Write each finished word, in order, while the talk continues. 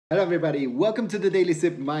Hello everybody, welcome to the Daily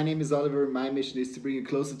Sip. My name is Oliver. My mission is to bring you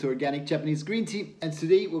closer to organic Japanese green tea. And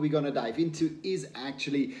today what we're going to dive into is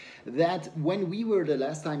actually that when we were the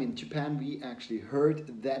last time in Japan, we actually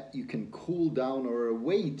heard that you can cool down, or a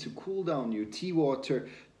way to cool down your tea water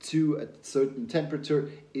to a certain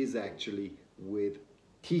temperature is actually with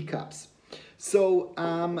teacups. So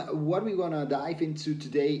what we want to dive into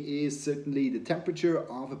today is certainly the temperature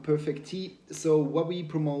of a perfect tea. So what we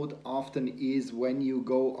promote often is when you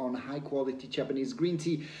go on high quality Japanese green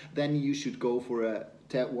tea, then you should go for a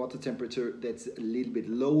water temperature that's a little bit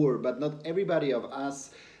lower. But not everybody of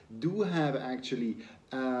us do have actually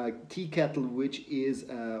a tea kettle which is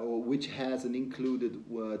or which has an included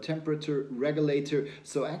temperature regulator.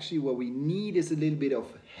 So actually what we need is a little bit of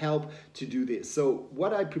help to do this. So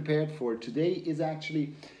what I prepared for today is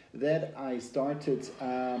actually that I started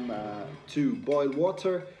to boil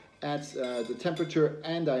water at the temperature,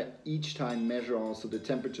 and I each time measure also the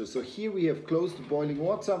temperature. So here we have close to boiling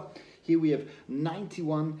water. Here we have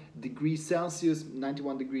 91 degrees Celsius.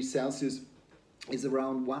 91 degrees Celsius is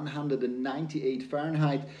around 198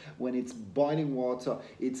 Fahrenheit. When it's boiling water,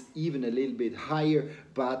 it's even a little bit higher,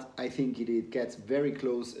 but I think it gets very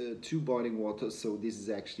close to boiling water. So this is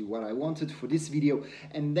actually what I wanted for this video.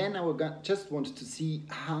 And then I just wanted to see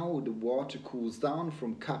how the water cools down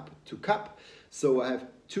from cup to cup. So I have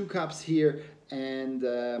 2 cups here, and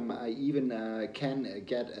I even can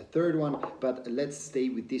get a third one, but let's stay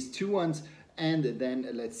with these 2 ones. And then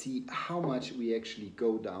let's see how much we actually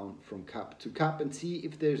go down from cup to cup, and see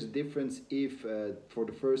if there's a difference, if for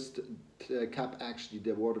the first cup actually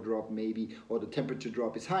the water drop maybe, or the temperature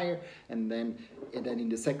drop is higher, and then in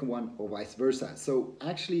the second one, or vice versa. So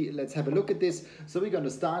actually let's have a look at this. So we're going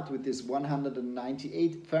to start with this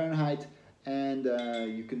 198 Fahrenheit, and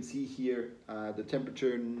you can see here the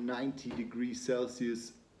temperature 90 degrees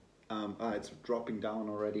Celsius. It's dropping down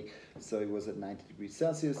already, so it was at 90 degrees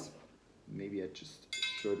Celsius. Maybe I just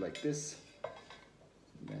show it like this,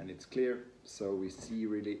 and it's clear. So we see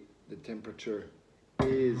really the temperature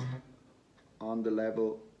is on the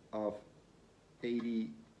level of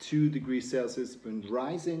 82 degrees Celsius when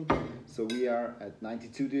rising. So we are at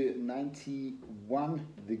 91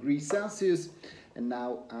 degrees Celsius. And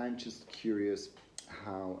now I'm just curious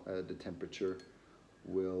how the temperature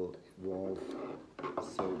will evolve.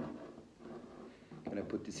 So I'm gonna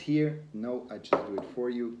put this here. No, I just do it for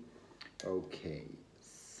you. Okay,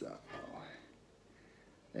 so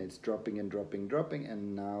it's dropping and dropping, dropping,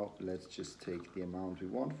 and now let's just take the amount we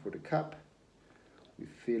want for the cup. We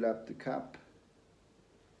fill up the cup,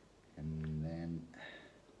 and then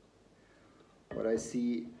what I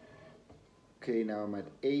see, okay, now I'm at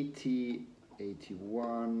 80,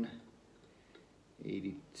 81,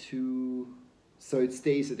 82, so it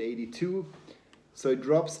stays at 82. So it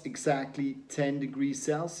drops exactly 10 degrees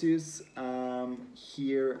Celsius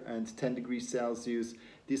here, and 10 degrees Celsius.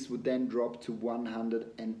 This would then drop to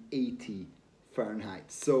 180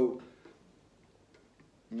 Fahrenheit. So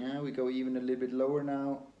yeah, we go even a little bit lower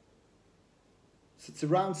now. So it's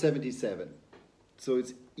around 77. So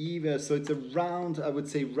it's even, so it's around, I would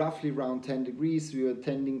say roughly around 10 degrees. We are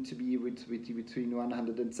tending to be between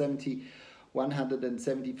 170,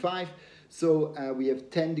 175. So we have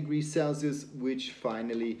 10 degrees Celsius, which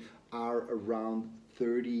finally are around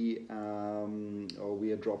 30, or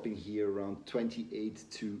we are dropping here around 28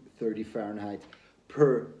 to 30 Fahrenheit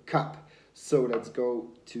per cup. So let's go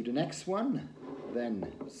to the next one then.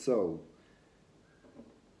 So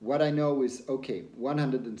what I know is, okay,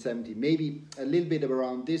 170, maybe a little bit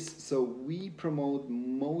around this. So we promote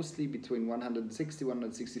mostly between 160,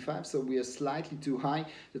 165. So we are slightly too high.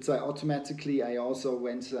 That's why automatically I also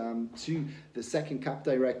went to the second cup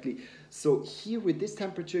directly. So here with this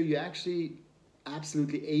temperature, you're actually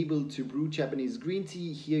absolutely able to brew Japanese green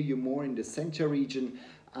tea. Here you're more in the Sencha region.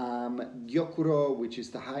 Gyokuro, which is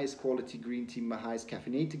the highest quality green tea, highest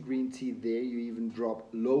caffeinated green tea, there you even drop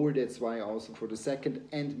lower. That's why also for the second.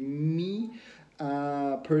 And me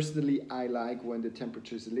personally, I like when the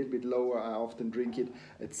temperature is a little bit lower. I often drink it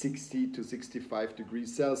at 60 to 65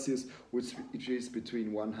 degrees Celsius, which is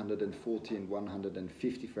between 140 and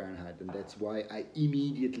 150 Fahrenheit, and that's why I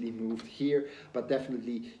immediately moved here. But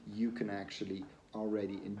definitely you can actually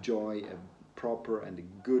already enjoy a proper and a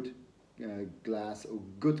good glass or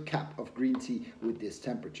good cup of green tea with this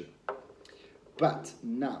temperature. But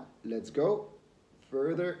now let's go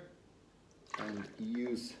further and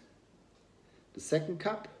use the second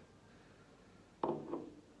cup.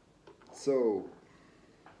 So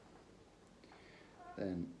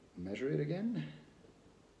then measure it again.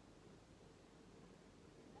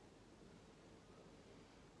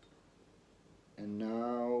 And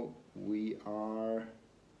now we are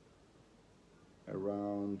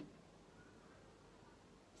around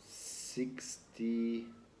 60.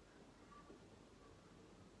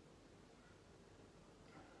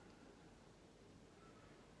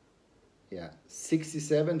 Yeah,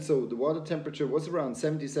 67. So the water temperature was around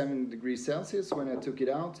 77 degrees Celsius when I took it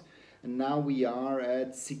out. And now we are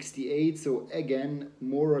at 68. So again,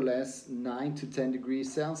 more or less 9 to 10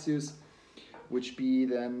 degrees Celsius, which be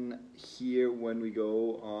then here when we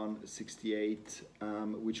go on 68,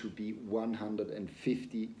 which would be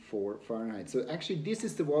 154 Fahrenheit. So actually this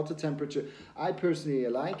is the water temperature I personally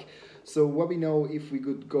like. So what we know, if we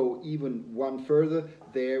could go even one further,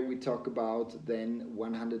 there we talk about then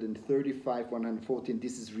 135, 114.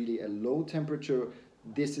 This is really a low temperature.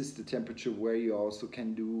 This is the temperature where you also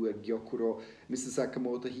can do a gyokuro. Mr.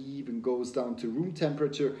 Sakamoto, he even goes down to room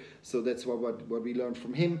temperature. So that's what we learned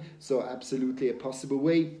from him. So absolutely a possible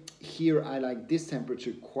way. Here I like this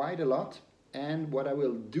temperature quite a lot. And what I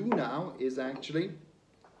will do now is actually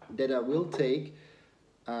that I will take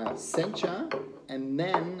sencha, and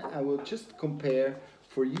then I will just compare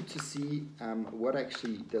for you to see what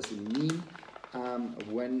actually does it mean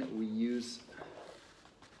when we use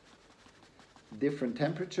different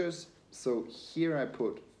temperatures. So here I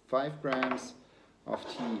put 5 grams of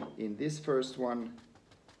tea in this first one,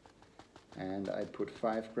 and I put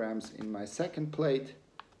 5 grams in my second plate.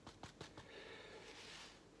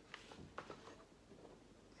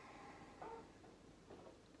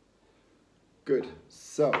 Good.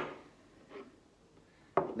 So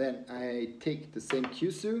then I take the same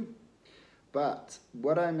kyusu, but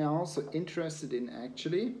what I'm also interested in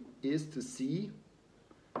actually is to see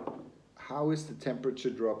how is the temperature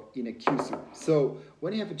drop in a kyusu. So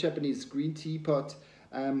when you have a Japanese green tea pot,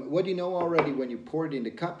 what you know already, when you pour it in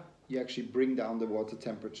the cup, you actually bring down the water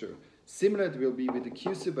temperature. Similar it will be with the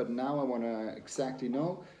kyusu, but now I want to exactly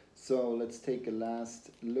know. So let's take a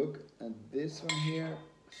last look at this one here.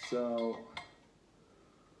 So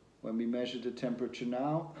when we measure the temperature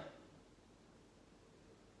now,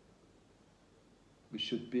 we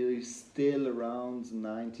should be still around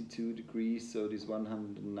 92 degrees, so this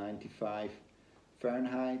 195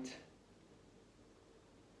 Fahrenheit.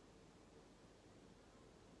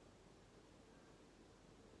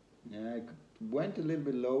 Yeah, it went a little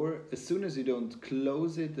bit lower. As soon as you don't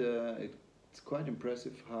close it, it's quite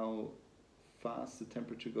impressive how fast the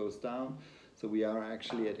temperature goes down. So we are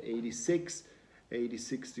actually at 86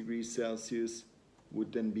 degrees Celsius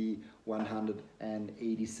would then be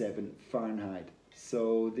 187 Fahrenheit.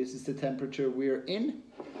 So this is the temperature we're in.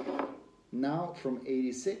 Now from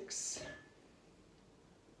 86,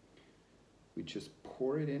 we just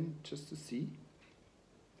pour it in just to see.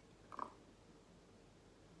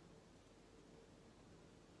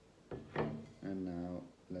 And now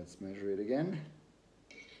let's measure it again.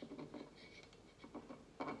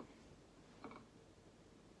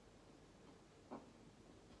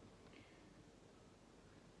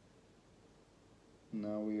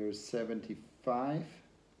 Now we are 75.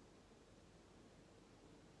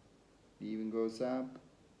 It even goes up.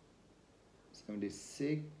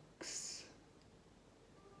 76.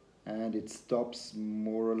 And it stops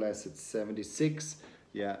more or less at 76.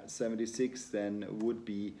 Yeah, 76 then would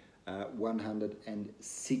be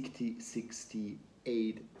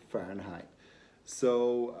 168 Fahrenheit.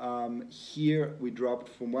 So here we dropped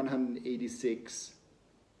from 186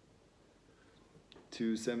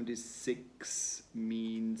 to 76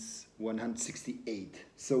 means 168.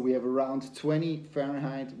 So we have around 20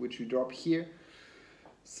 Fahrenheit, which we drop here.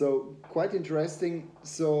 So quite interesting.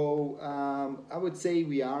 So I would say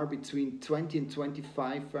we are between 20 and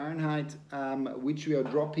 25 Fahrenheit, which we are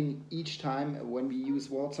dropping each time when we use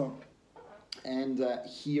water. And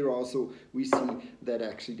here also we see that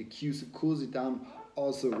actually the kyusu cools it down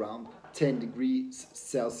also around 10 degrees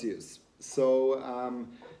Celsius. So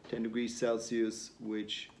 10 degrees Celsius,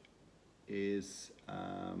 which is,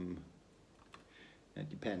 it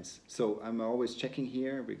depends. So I'm always checking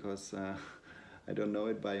here because I don't know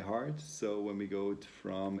it by heart. So when we go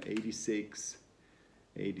from 86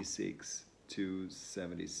 to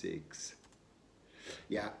 76,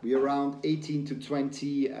 yeah, we're around 18 to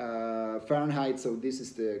 20 Fahrenheit, so this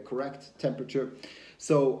is the correct temperature.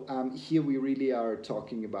 So here we really are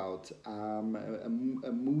talking about a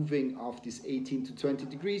moving of this 18 to 20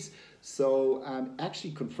 degrees. So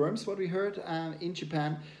actually confirms what we heard in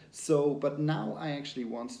Japan. So, but now I actually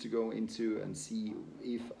want to go into and see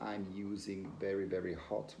if I'm using very, very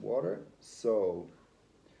hot water. So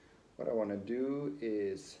what I want to do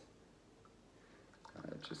is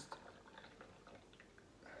just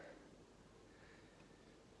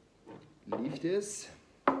leave this.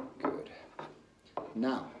 Good.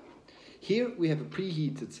 Now, Here we have a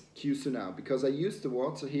preheated Kyusu now, because I used the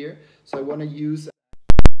water here, so I want to use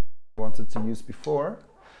wanted to use before.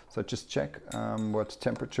 So just check what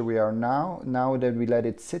temperature we are now. Now that we let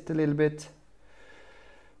it sit a little bit,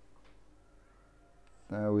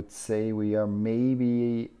 I would say we are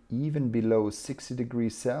maybe even below 60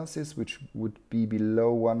 degrees Celsius, which would be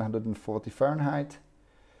below 140 Fahrenheit.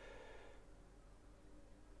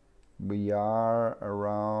 We are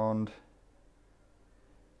around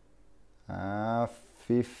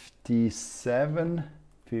 57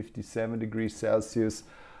 degrees Celsius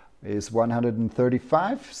is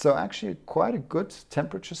 135, so actually quite a good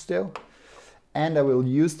temperature still. And I will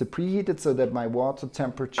use the preheated so that my water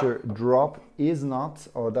temperature drop is not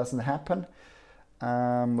or doesn't happen.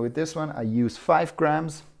 With this one I use 5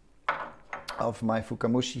 grams of my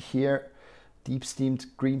Fukamushi here, deep steamed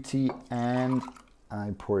green tea, and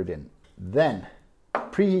I pour it in. Then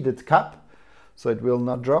preheated cup, so it will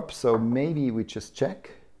not drop, so maybe we just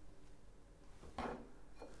check.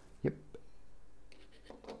 Yep.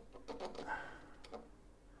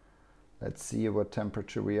 Let's see what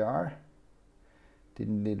temperature we are.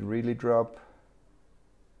 Didn't it really drop?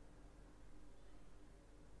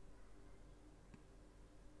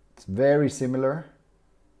 It's very similar.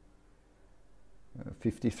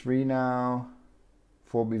 53 now.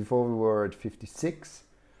 Before we were at 56.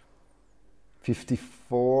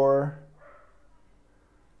 54.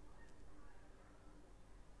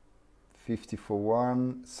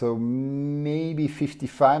 54.1. So maybe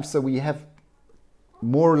 55. So we have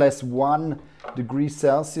more or less 1 degree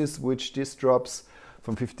Celsius, which this drops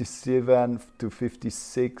from 57 to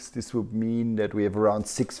 56. This would mean that we have around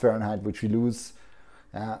 6 Fahrenheit, which we lose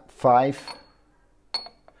 5.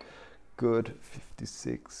 Good.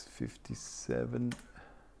 56, 57.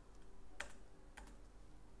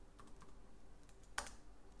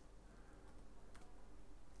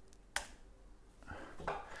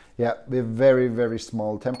 Yeah, we have very, very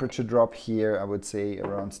small temperature drop here. I would say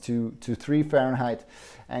around 2 to 3 Fahrenheit.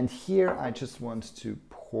 And here I just want to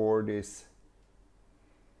pour this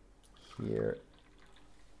here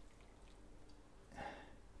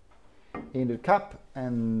in the cup,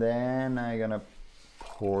 and then I'm gonna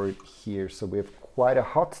pour it here. So we have quite a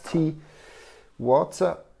hot tea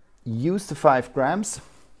water. Use the 5 grams,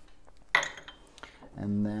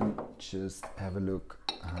 and then just have a look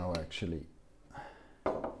how actually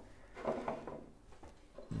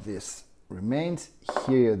this remains.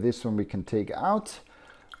 Here, this one we can take out.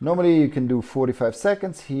 Normally you can do 45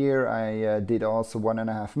 seconds. Here I did also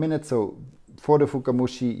 1.5 minutes. So for the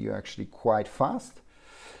Fukamushi, you're actually quite fast.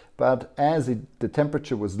 But as the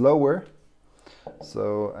temperature was lower,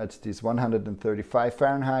 so at this 135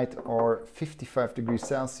 Fahrenheit or 55 degrees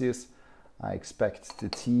Celsius, I expect the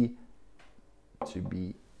tea to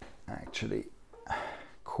be actually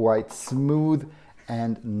quite smooth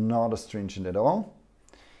and not astringent at all.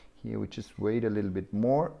 Here we just wait a little bit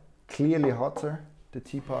more. Clearly hotter, the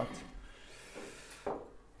teapot.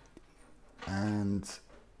 And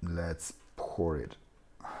let's pour it.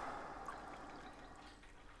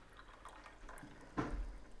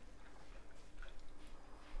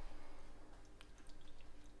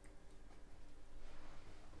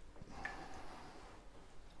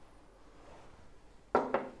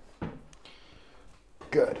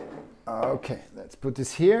 Good. Okay, let's put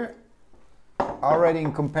this here. Already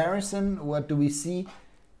in comparison, what do we see?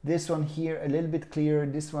 This one here a little bit clearer,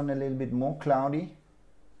 this one a little bit more cloudy,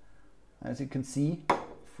 as you can see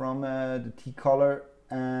from the tea color.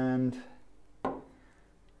 And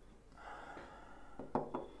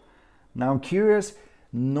now I'm curious,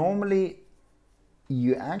 normally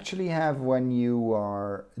you actually have, when you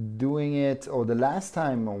are doing it, or the last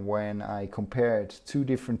time when I compared 2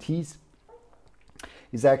 different teas,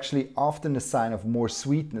 is actually often a sign of more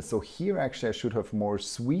sweetness. So here actually I should have more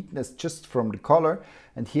sweetness just from the color,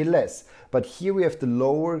 and here less. But here we have the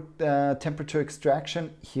lower temperature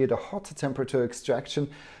extraction, here the hotter temperature extraction.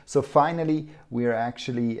 So finally we are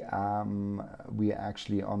actually on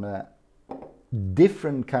a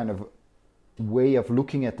different kind of way of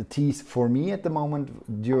looking at the teas for me at the moment,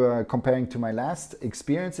 comparing to my last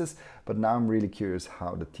experiences. But now I'm really curious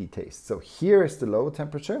how the tea tastes. So here is the low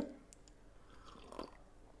temperature.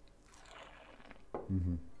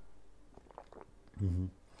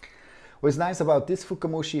 What's nice about this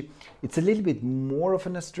Fukamushi, it's a little bit more of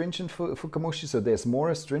an astringent Fukamushi, so there's more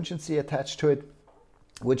astringency attached to it,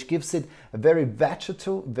 which gives it a very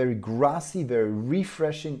vegetal, very grassy, very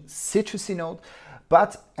refreshing, citrusy note.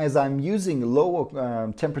 But as I'm using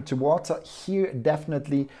lower temperature water, here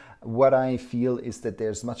definitely what I feel is that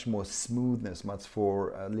there's much more smoothness, much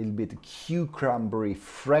for a little bit cucumbery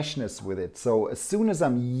freshness with it. So as soon as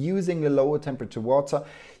I'm using the lower temperature water,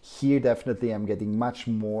 here definitely I'm getting much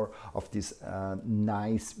more of this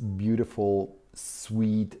nice, beautiful,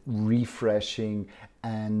 sweet, refreshing,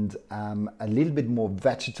 and a little bit more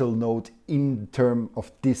vegetal note in terms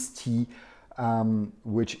of this tea,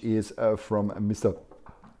 which is from Mr.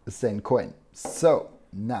 Sen Cohen. So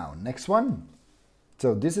now next one.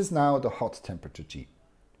 So this is now the hot temperature tea.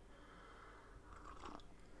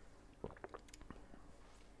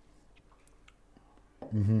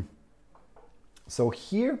 So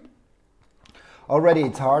here already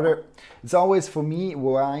it's harder. It's always for me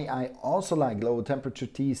why I also like lower temperature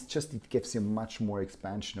teas, just it gives you much more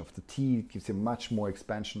expansion of the tea, it gives you much more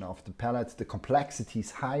expansion of the palate, the complexity is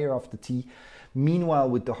higher of the tea. Meanwhile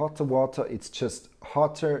with the hotter water it's just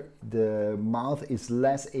hotter, the mouth is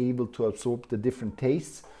less able to absorb the different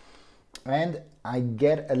tastes, and I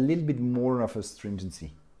get a little bit more of a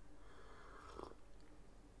stringency.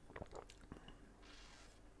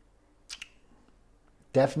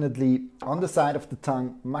 Definitely on the side of the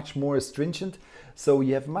tongue, much more astringent. So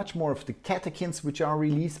you have much more of the catechins which are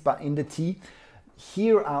released in the tea.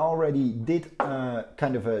 Here I already did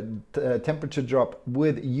kind of a temperature drop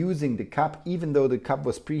with using the cup. Even though the cup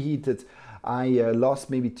was preheated, I lost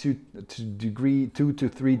maybe 2 to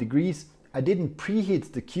 3 degrees. I didn't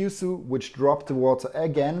preheat the Kyushu, which dropped the water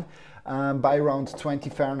again by around 20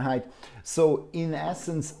 Fahrenheit. So in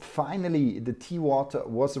essence, finally the tea water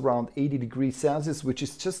was around 80 degrees Celsius, which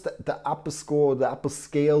is just the upper score, the upper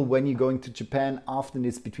scale when you're going to Japan. Often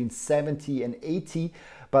it's between 70 and 80,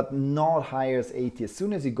 but not higher as 80. As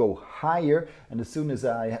soon as you go higher, and as soon as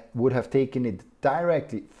I would have taken it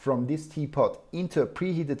directly from this teapot into a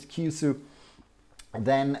preheated Kyushu,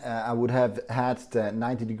 then I would have had the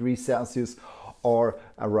 90 degrees Celsius or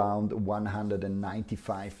around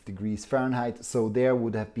 195 degrees Fahrenheit. So there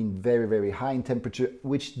would have been very, very high in temperature,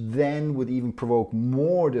 which then would even provoke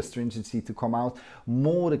more the astringency to come out,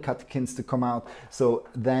 more the catechins to come out. So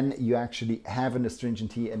then you actually have an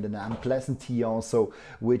astringent tea and an unpleasant tea also,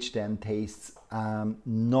 which then tastes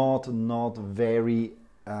not very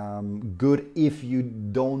good if you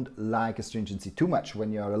don't like astringency too much.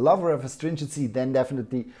 When you're a lover of astringency, then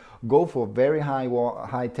definitely go for very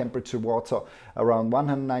high temperature water around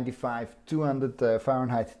 195, 200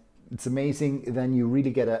 Fahrenheit. It's amazing. Then you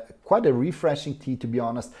really get quite a refreshing tea, to be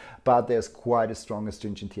honest, but there's quite a strong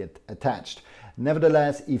astringent tea attached.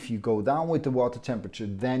 Nevertheless, if you go down with the water temperature,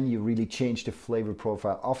 then you really change the flavor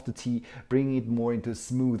profile of the tea, bringing it more into a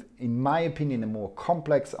smooth, in my opinion, a more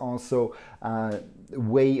complex also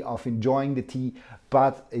way of enjoying the tea.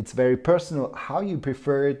 But it's very personal how you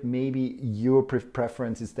prefer it. Maybe your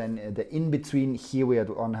preference is then the in-between. Here we are at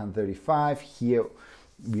 135, here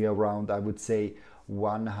we are around, I would say,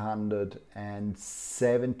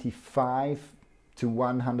 175 to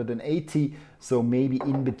 180, so maybe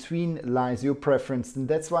in between lies your preference, and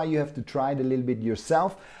that's why you have to try it a little bit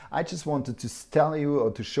yourself. I just wanted to tell you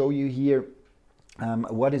or to show you here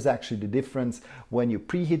what is actually the difference when you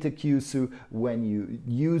preheat a Kyushu, when you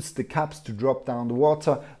use the cups to drop down the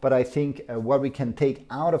water. But I think what we can take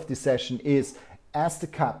out of this session is, as the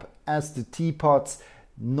cup, as the teapots,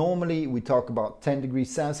 normally we talk about 10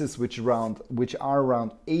 degrees Celsius, which are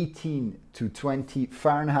around 18 to 20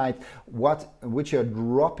 Fahrenheit, which are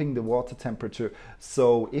dropping the water temperature.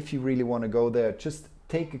 So if you really want to go there, just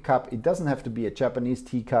take a cup. It doesn't have to be a Japanese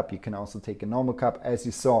tea cup. You can also take a normal cup. As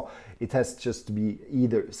you saw, it has just to be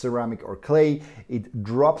either ceramic or clay. It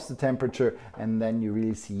drops the temperature, and then you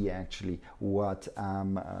really see actually what's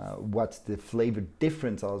the flavor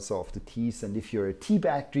difference also of the teas. And if you're a tea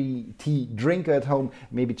drinker at home,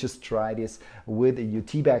 maybe just try this with your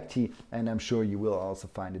tea bag tea, and I'm sure you will also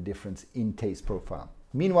find a difference in taste profile.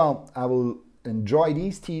 Meanwhile, I will enjoy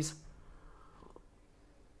these teas.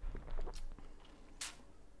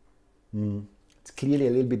 It's clearly a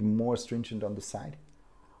little bit more stringent on the side.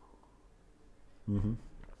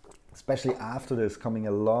 Especially after there's coming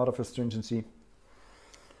a lot of astringency.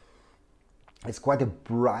 It's quite a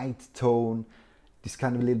bright tone, this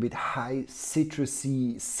kind of a little bit high citrus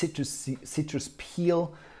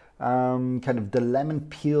peel, kind of the lemon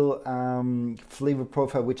peel flavor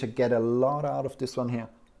profile, which I get a lot out of this one here.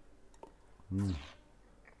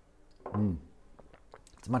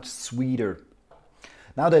 It's much sweeter.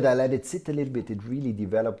 Now that I let it sit a little bit, it really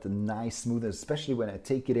developed a nice smoothness, especially when I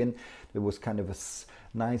take it in. There was kind of a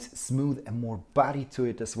nice smooth and more body to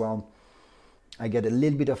it as well. I get a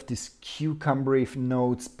little bit of this cucumbery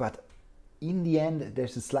notes, but in the end,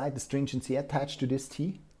 there's a slight astringency attached to this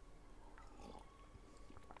tea.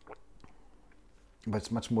 but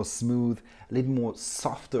it's much more smooth, a little more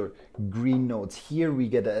softer green notes. Here we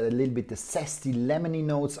get a little bit the zesty lemony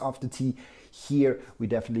notes of the tea. Here we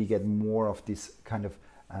definitely get more of this kind of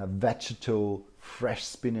vegetal, fresh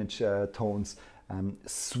spinach tones,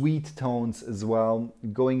 sweet tones as well,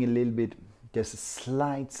 going a little bit. There's a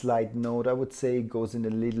slight note, I would say, goes in a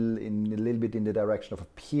little bit in the direction of a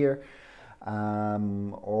pear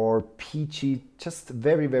or peachy, just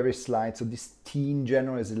very slight. So this tea in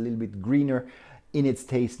general is a little bit greener in its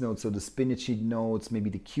taste notes. So the spinachy notes, maybe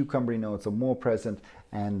the cucumbery notes are more present,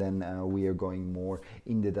 and then we are going more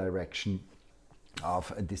in the direction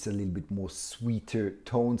of this a little bit more sweeter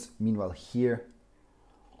tones. Meanwhile here,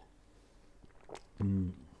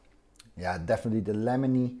 yeah, definitely the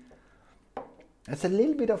lemony. There's a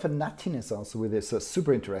little bit of a nuttiness also with this, so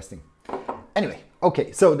super interesting. Anyway,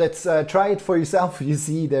 okay, so let's try it for yourself. You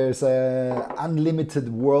see there's an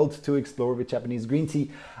unlimited world to explore with Japanese green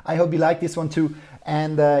tea. I hope you like this one too.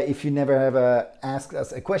 And if you never have asked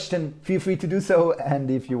us a question, feel free to do so.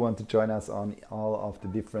 And if you want to join us on all of the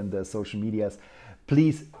different social medias,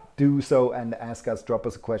 please do so and ask us, drop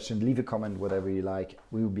us a question, leave a comment, whatever you like.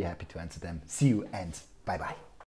 We will be happy to answer them. See you and bye-bye.